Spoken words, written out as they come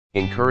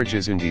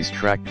Encourages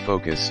tracked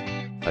focus,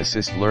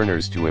 assist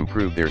learners to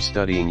improve their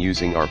studying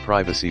using our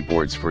privacy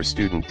boards for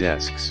student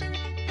desks.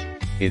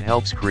 It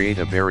helps create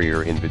a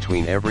barrier in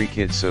between every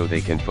kid so they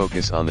can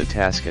focus on the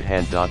task at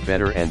hand.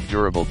 Better and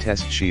durable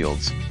test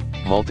shields,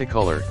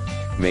 multicolor,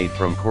 made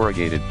from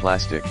corrugated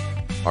plastic.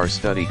 Our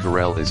study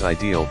Carrel is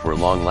ideal for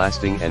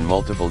long-lasting and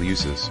multiple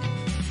uses.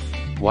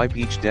 Wipe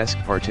each desk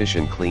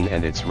partition clean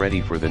and it's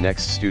ready for the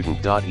next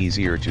student.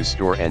 Easier to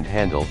store and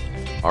handle.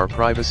 Our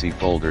privacy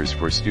folders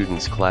for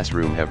students'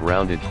 classroom have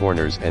rounded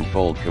corners and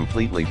fold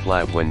completely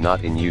flat when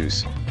not in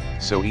use,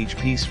 so each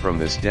piece from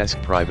this desk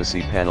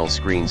privacy panel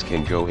screens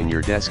can go in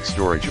your desk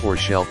storage or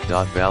shelf.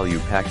 Value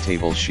pack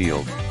table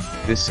shield.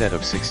 This set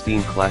of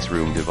 16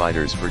 classroom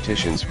dividers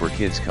partitions for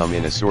kids come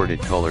in assorted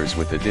colors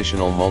with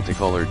additional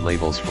multicolored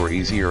labels for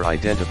easier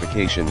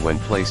identification when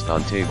placed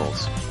on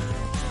tables.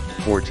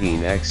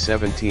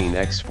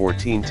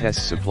 14x17x14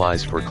 test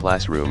supplies for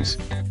classrooms.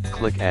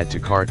 Click add to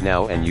cart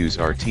now and use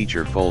our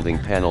teacher folding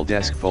panel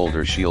desk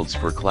folder shields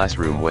for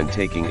classroom when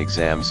taking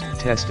exams,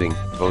 testing,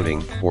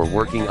 voting, or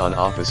working on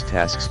office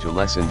tasks to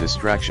lessen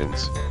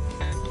distractions.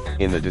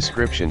 In the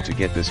description to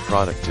get this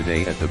product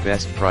today at the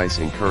best price.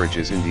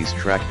 Encourages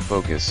tracked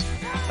focus,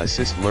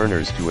 assist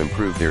learners to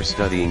improve their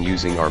studying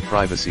using our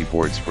privacy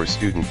boards for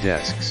student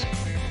desks.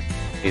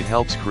 It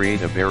helps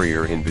create a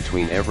barrier in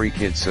between every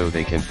kid so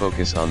they can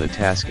focus on the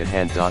task at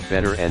hand.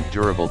 Better and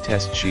durable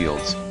test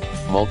shields,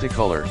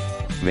 multicolor,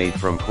 made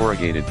from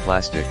corrugated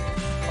plastic.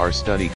 Our study